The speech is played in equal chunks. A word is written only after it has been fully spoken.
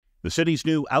The city's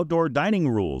new outdoor dining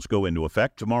rules go into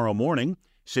effect tomorrow morning.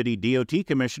 City DOT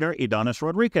Commissioner Ydanis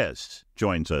Rodriguez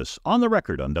joins us on the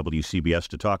record on WCBS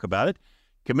to talk about it.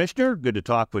 Commissioner, good to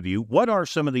talk with you. What are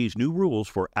some of these new rules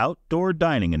for outdoor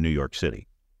dining in New York City?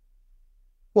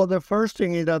 Well, the first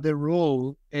thing is that the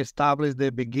rule established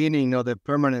the beginning of the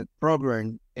permanent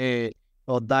program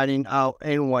of Dining Out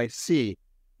NYC.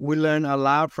 We learned a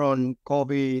lot from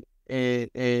COVID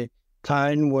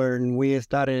time when we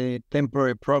started a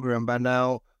temporary program, but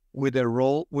now with the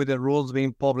rules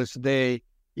being published today,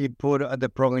 it put the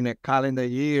program in a calendar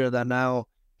year that now,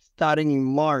 starting in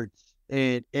March,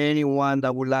 anyone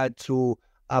that would like to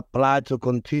apply to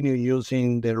continue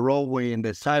using the roadway and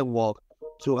the sidewalk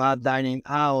to have dining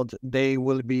out, they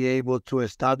will be able to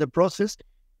start the process.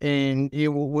 And we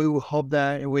will hope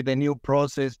that with the new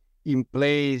process in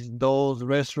place, those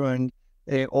restaurant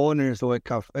owners or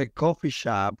a coffee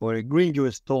shop or a green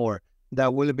juice store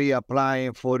that will be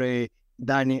applying for the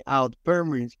dining out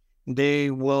permits,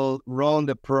 they will run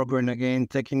the program again,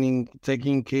 taking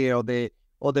care of the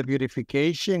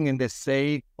beautification and the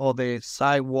safe of the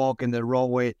sidewalk and the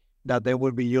roadway that they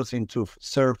will be using to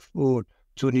serve food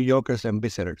to New Yorkers and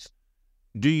visitors.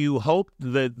 Do you hope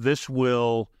that this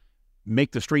will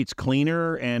make the streets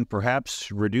cleaner and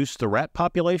perhaps reduce the rat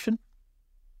population?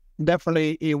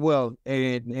 Definitely it will.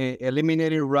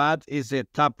 Eliminating rats is a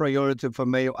top priority for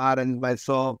Mayor Ydanis,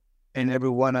 myself, and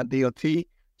everyone at DOT.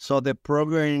 So the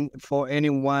program for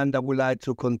anyone that would like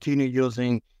to continue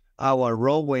using our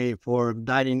roadway for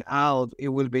dining out, it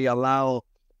will be allowed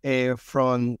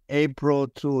from April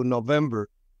to November.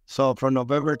 So from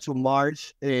November to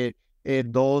March,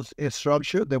 those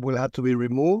structures, they will have to be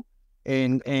removed,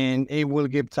 and it will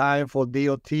give time for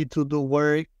DOT to do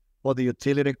work, for the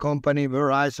utility company,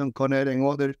 Verizon, Connect, and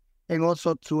others, and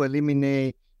also to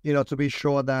eliminate, to be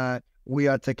sure that we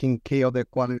are taking care of the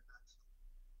quality.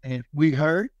 And we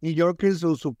heard New Yorkers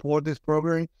who support this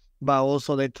program, but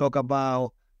also they talk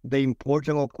about the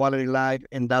importance of quality life,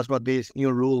 and that's what this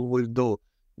new rule will do.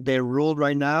 The rule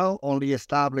right now only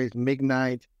established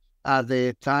midnight as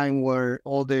the time where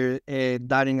all the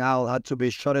dining out had to be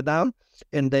shut down,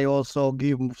 and they also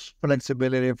give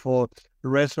flexibility for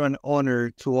restaurant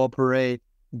owner to operate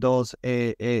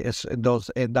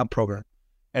that program.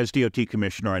 As DOT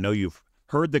Commissioner, I know you've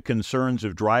heard the concerns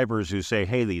of drivers who say,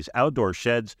 hey, these outdoor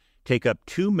sheds take up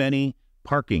too many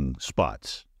parking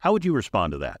spots. How would you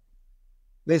respond to that?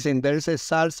 Listen, there's a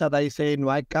salsa that is saying,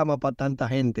 no hay cama para tanta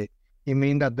gente. It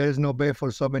means that there's no bed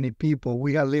for so many people.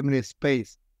 We have limited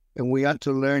space, and we have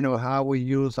to learn on how we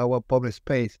use our public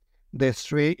space. The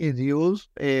street is used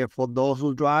for those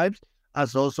who drive,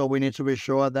 as also we need to be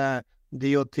sure that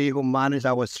DOT, who manage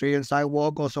our street and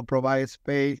sidewalk, also provides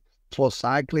space for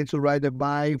cycling to ride the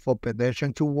bike, for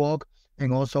pedestrians to walk,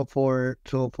 and also for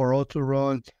us to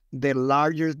run the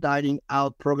largest dining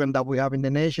out program that we have in the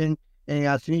nation, and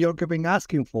as New York have been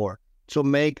asking for, to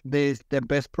make this the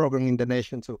best program in the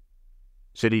nation too.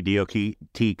 City DOT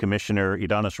Commissioner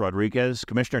Ydanis Rodriguez.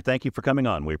 Commissioner, thank you for coming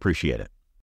on. We appreciate it.